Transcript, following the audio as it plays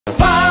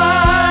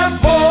5,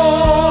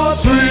 4,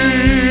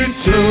 3,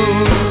 2.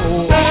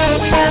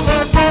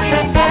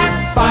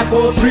 5,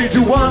 4, 3,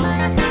 2, 1.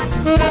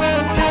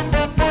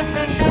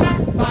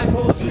 5,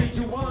 4, 3,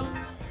 2, 1.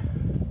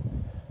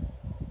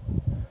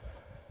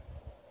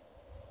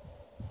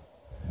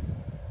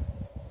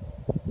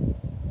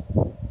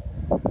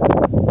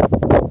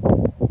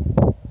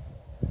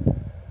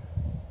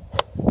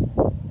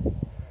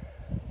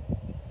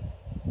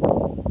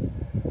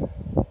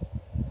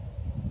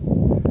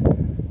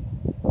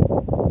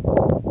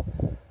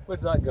 Where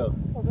did that go?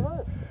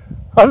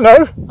 I don't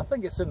know. I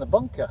think it's in the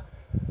bunker.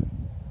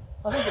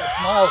 I think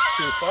it's miles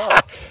too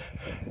far.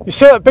 You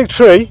see that big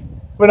tree?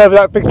 Went over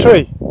that big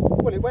tree.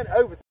 Well, it went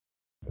over.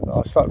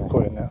 I'll start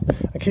recording now.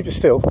 And keep it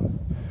still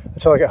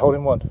until I get hole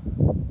in one.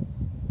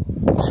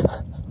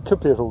 Could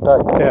be here all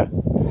day. Yeah.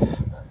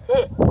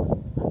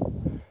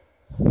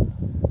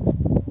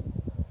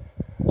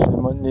 So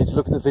we might need to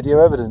look at the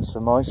video evidence for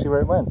mine, see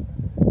where it went.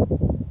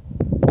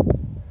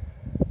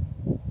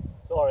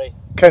 Sorry,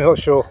 Ken's not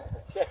sure.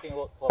 checking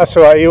what clock. That's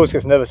alright, he always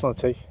gets nervous on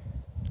the tee.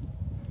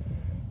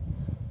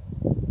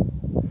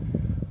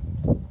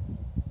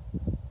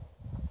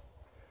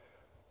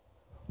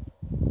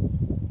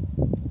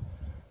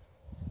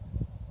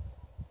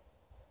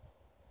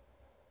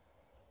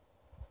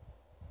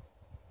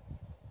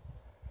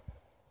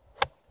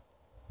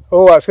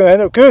 Oh, that's going to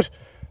end up good.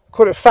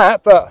 Caught it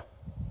fat, but...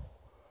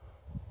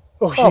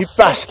 Oh, you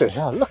bastard.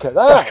 Yeah, look at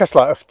that. That's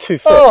like 2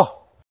 foot. Oh.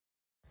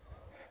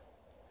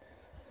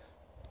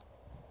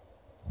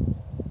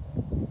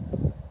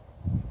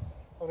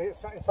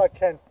 It's inside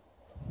Ken.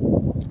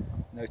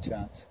 No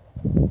chance.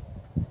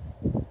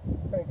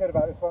 Feeling good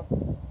about this one.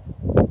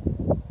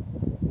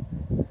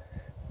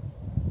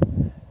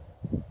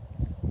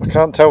 I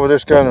can't tell whether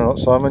it's going or not,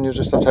 Simon. You'll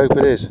just have to hope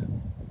it is.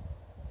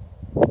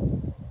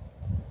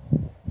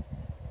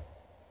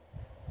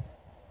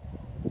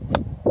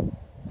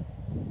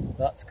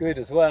 That's good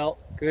as well.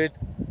 Good.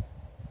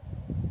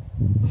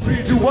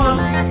 3, 2,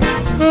 1.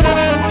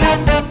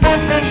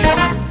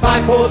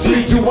 5, 4,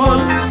 3, 2,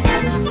 1.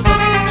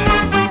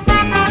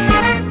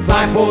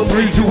 5, 4,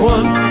 3, 2,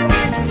 1.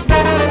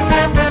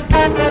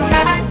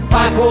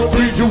 5, 4,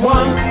 3, 2,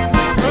 1.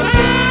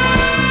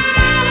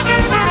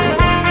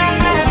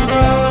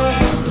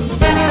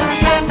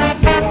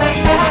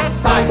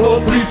 5, 4,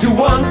 3, 2,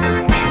 1.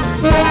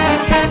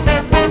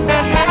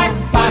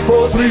 5,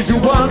 4, 3, 2,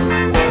 1.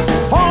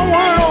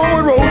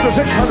 Onward, road to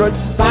 600.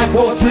 5,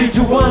 4, 3,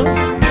 2, 1.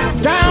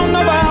 Down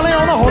the valley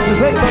on the horses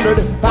they thundered.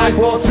 5,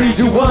 4, 3,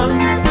 2, 1.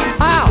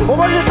 Ah, what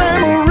was your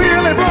name who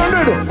really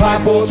blundered?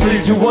 5, 4,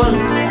 3, 2, 1.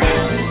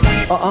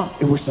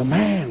 It was the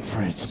man,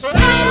 Fritz. 5,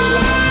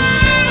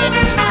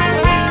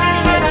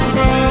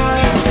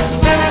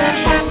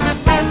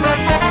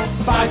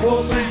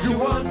 4, 3, 2,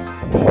 1.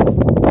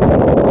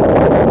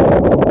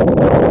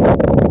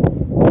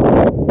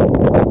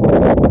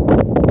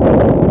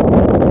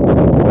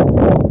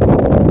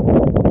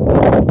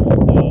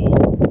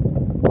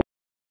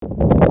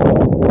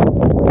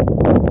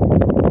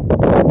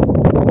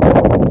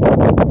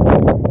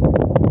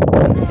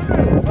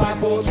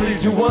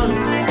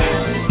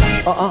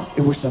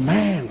 It was the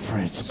man,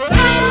 Fritz.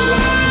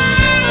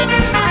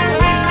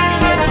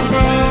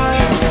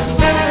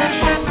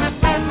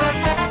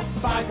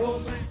 5, 4,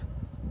 3.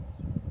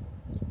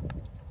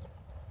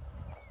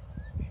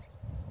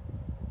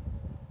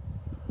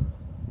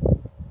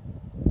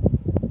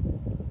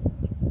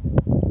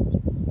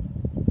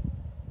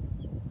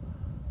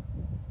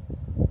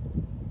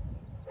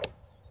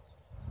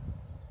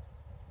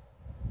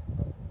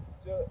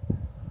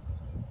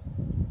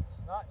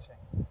 Snatching.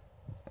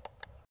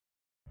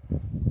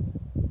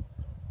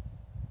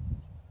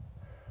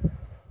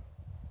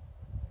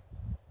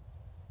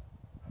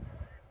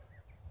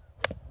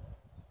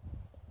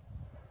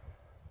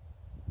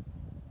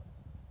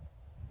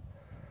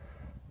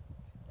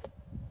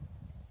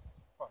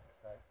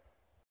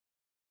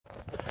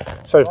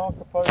 So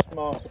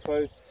Marker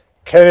post.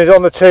 Ken is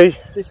on the tee.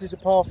 This is a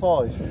par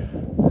 5.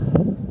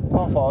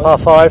 Par 5. Par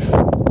 5.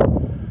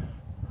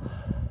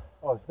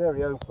 Oh, it's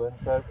very open,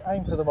 so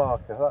aim for the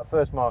marker, that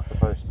first marker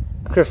post.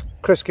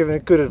 Chris giving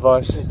good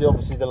advice. This is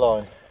obviously the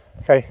line.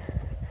 Okay.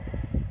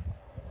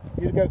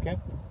 You to go, Ken?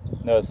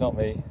 No, it's not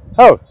me.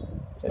 Oh,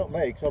 It's not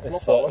me, because I've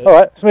blocked uh, that one.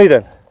 alright, it's me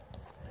then.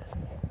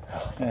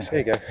 There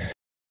you go.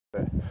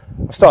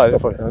 I started it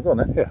for you. Oh, go on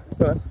then. Yeah.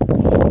 Go on.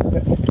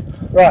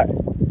 Right.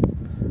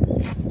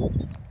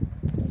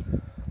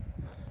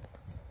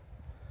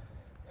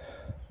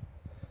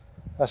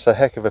 That's a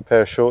heck of a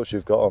pair of shorts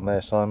you've got on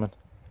there, Simon.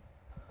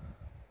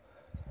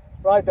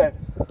 Right then.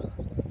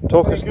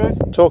 Talk us through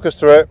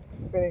it.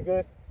 Feeling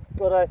good.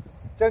 Got a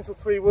gentle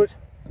 3-wood.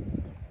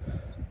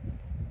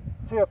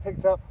 See I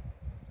picked up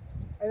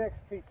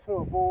NXT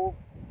Tour ball.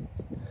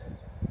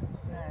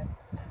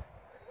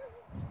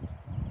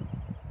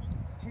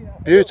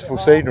 Beautiful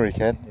scenery,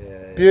 Ken.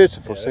 Yeah,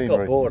 Beautiful I've scenery.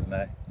 got bored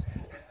now.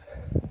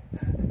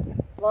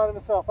 Lining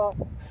myself up.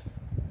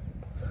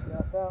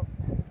 That's out.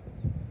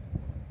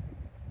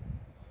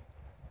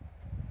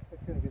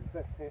 It's going to be the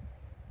best hit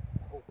of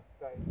the whole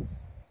day.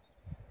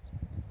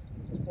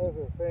 There's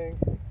the thing.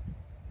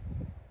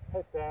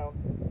 Head down.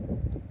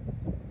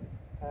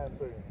 And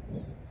boom.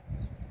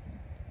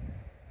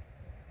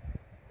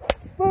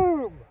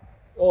 Boom!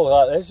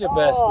 Oh, that is your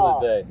best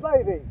of the day.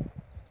 Baby!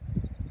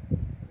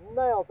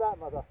 Nailed that,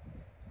 mother.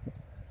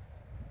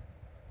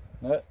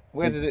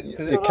 Where did it?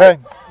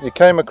 You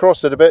came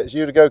across it a bit. It's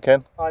you to go,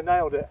 Ken. I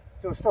nailed it.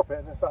 Do you want to stop it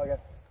and then start again?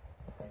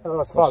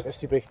 Otherwise the fire gets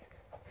too big.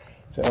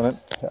 Sit on it.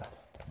 Yeah.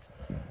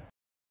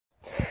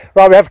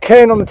 Right, we have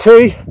Ken on the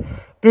tee.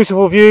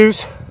 Beautiful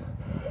views.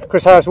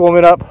 Chris Harris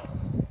warming up.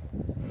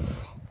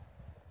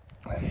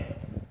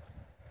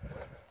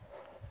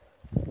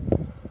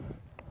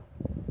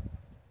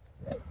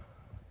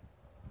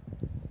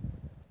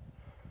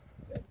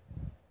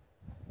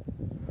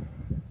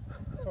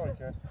 Sorry,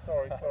 Ken.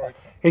 Sorry.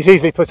 He's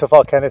easily put off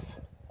our Kenneth.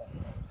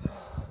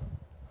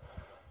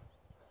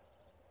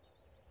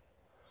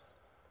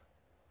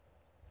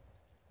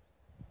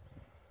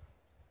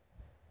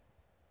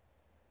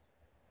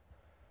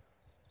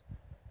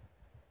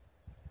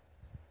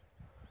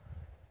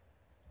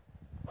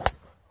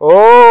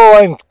 Oh,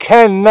 and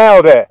Ken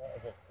nailed it.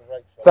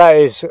 That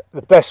is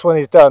the best one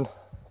he's done.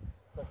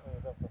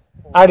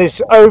 And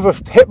it's over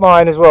hit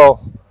mine as well.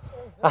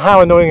 And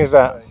how annoying is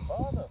that?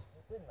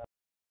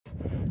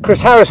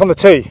 Chris Harris on the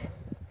tee.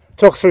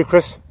 Talk us through,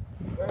 Chris.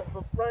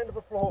 Round of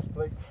applause,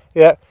 please.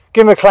 Yeah,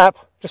 give him a clap.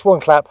 Just one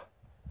clap.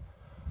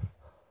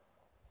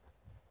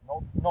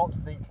 Not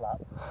the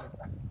clap.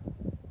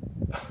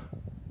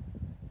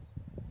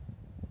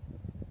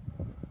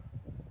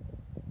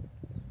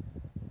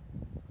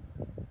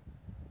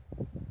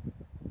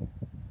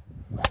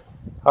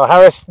 Oh,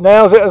 Harris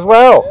nails it as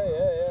well.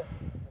 Yeah.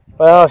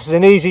 Well, this is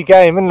an easy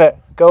game, isn't it?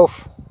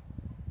 Golf.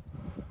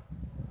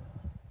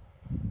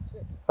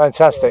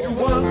 Fantastic.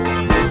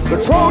 The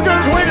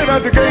Trojans waited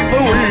at the gate for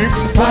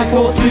weeks. 5,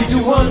 4, 3,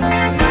 2, 1.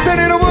 Then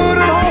in a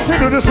wooden horse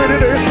into the city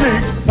they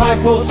sneaked.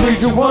 5, 4, 3,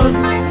 2, 1.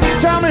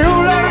 Tell me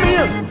who let him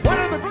in. What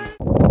are the great...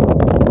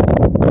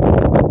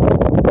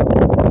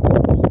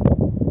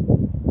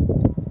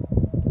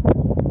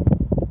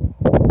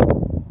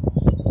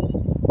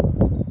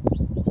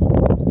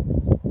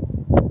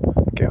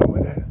 Get on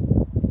with it.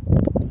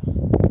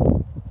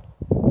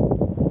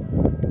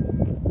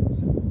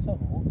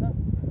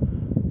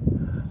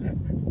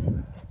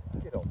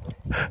 Get on.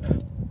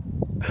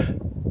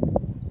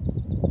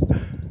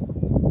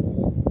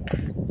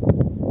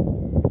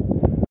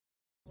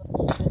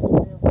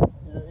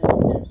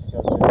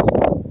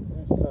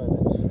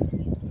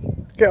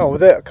 Get on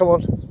with it. Come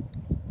on.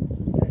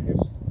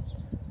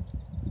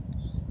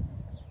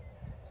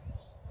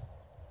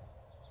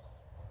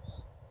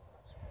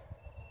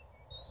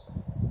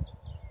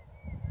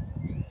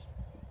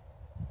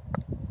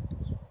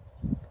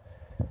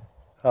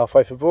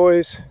 Halfway for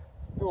boys.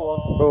 Go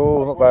on.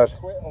 Oh, not bad.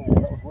 Oh,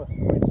 that was worth it.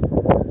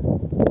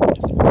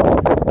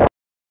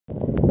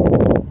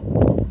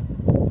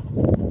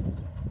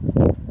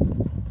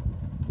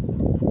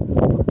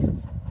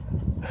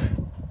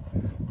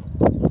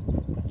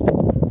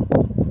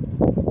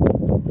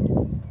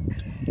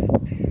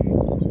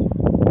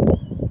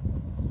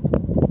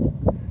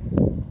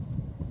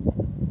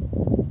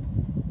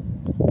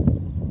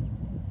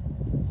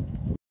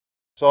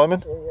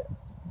 Simon?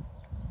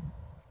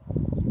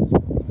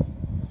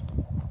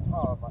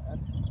 Oh, my head.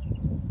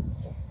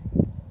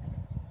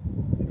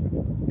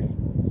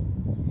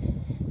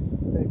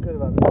 Very good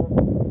about this one.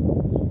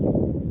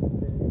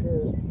 Very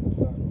good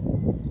about this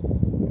one.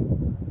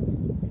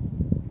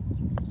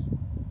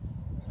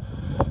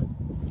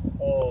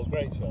 Oh,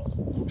 great shot.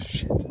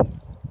 Shit.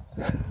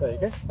 There you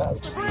go. That was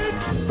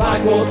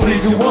 5, 4, 3,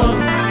 2, 1.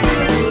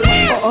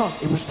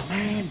 It was the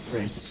man,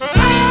 Fred.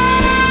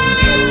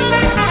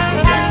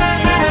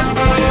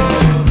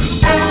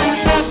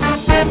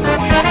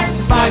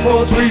 5,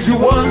 4, 3, 2,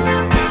 1.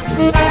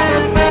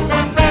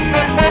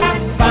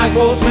 5,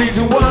 4, 3,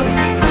 2, 1.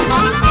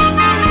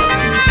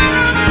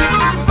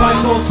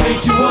 5, 4, 3,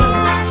 2,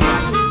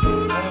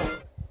 1.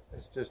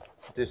 It's just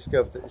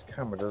discovered that his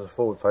camera does a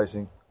forward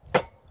facing.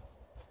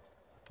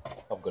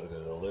 I've got to go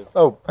to the loo.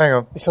 Oh, hang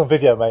on. It's on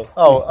video, mate.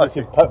 Oh, you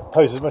okay. can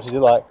pose as much as you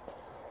like.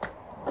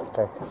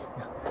 Okay.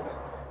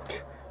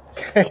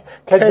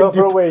 Ken's gone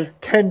for a wee.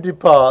 Ken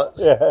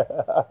departs. Yeah.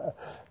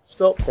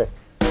 Stop. Okay.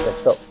 Yeah,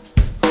 stop.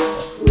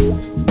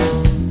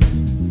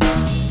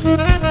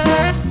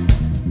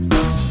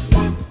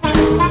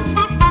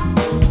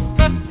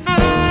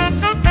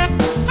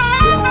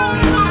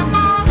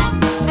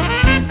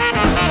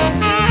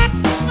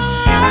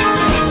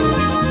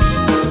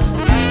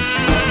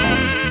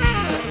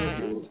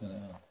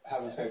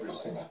 Have a favorite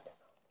singer.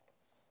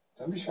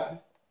 Don't be shy.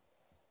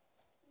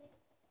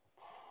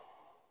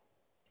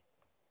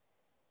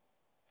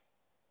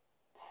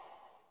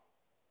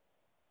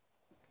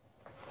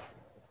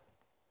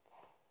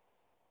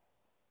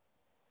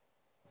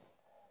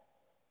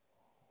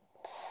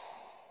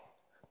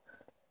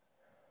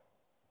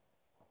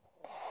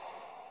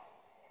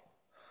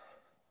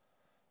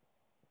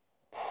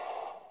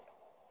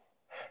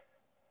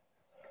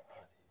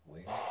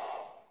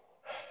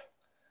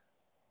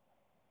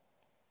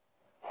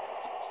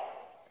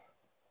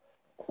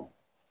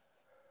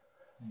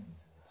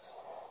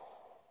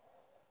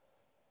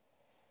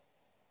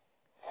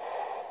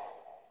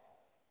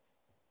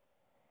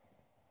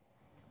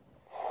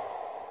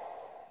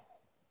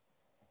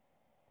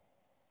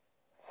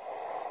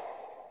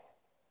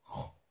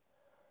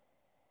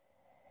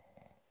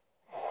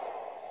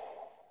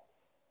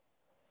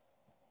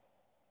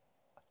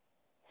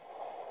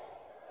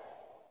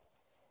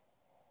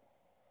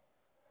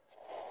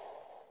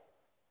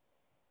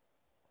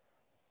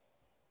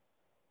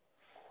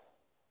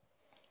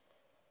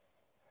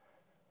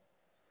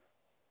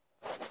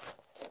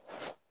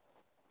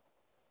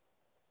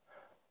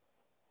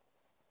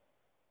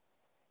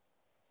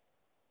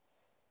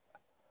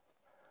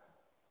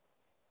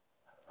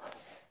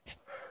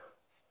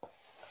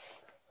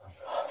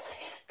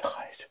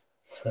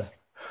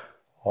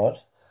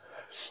 What?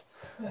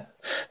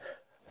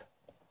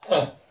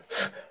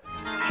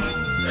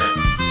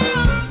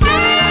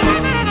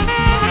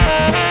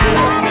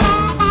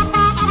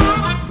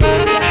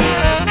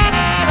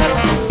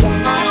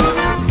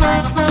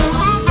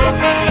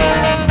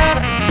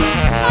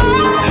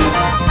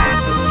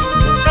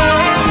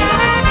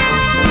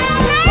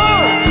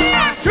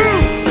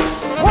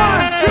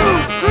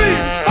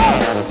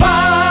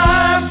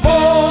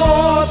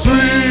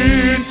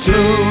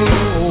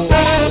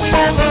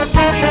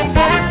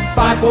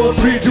 Four,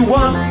 three, two,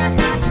 one.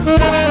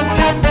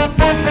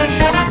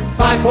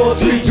 5, 4,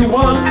 3, 2,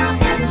 1.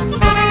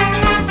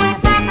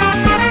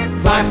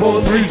 5,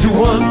 4, 3, 2,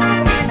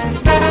 1.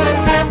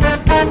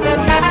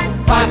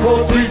 5,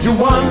 4, 3, 2,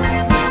 1.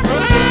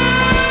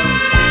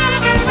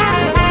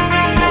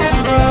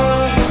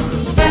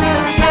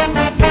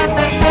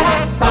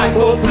 5,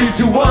 4, 3,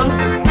 2,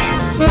 1.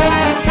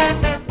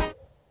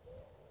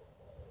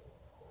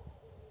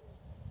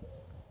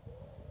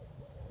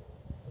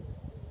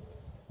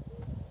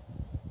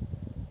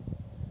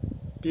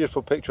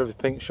 Beautiful picture of your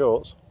pink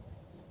shorts.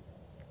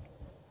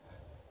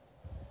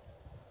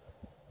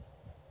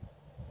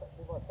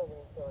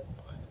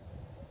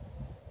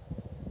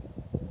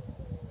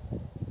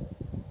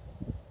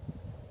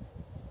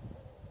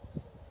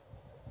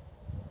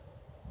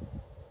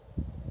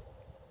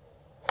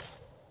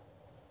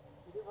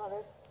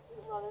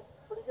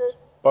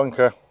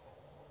 Bunker.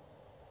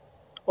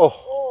 Oh,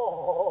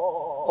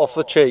 off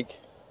the cheek.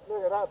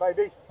 Look at that,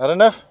 baby. Had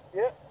enough?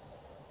 Yeah.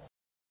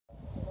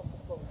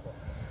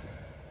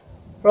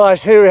 Right,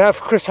 here we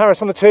have Chris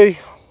Harris on the tee.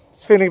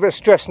 He's feeling a bit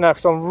stressed now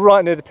because I'm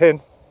right near the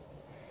pin.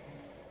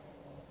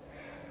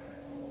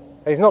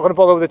 He's not going to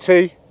bother with the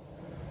tee.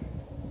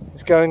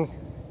 It's going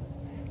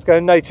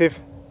native.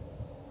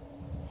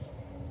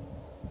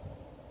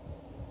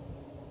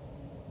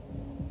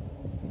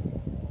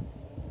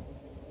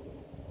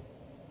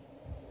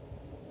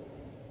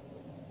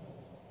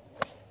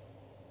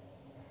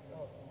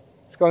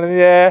 It's gone in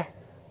the air.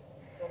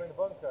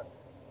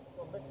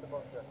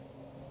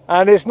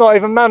 And it's not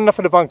even man enough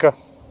for the bunker.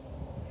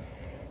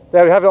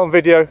 There we have it on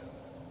video.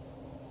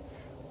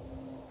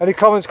 Any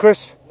comments,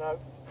 Chris? No.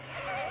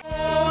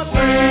 4,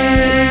 3,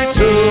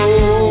 2,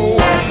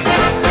 1.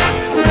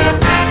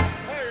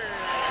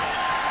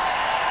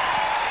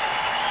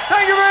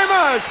 Thank you very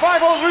much.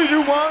 5, 4, 3,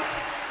 2, 1.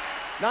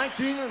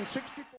 19 and 64.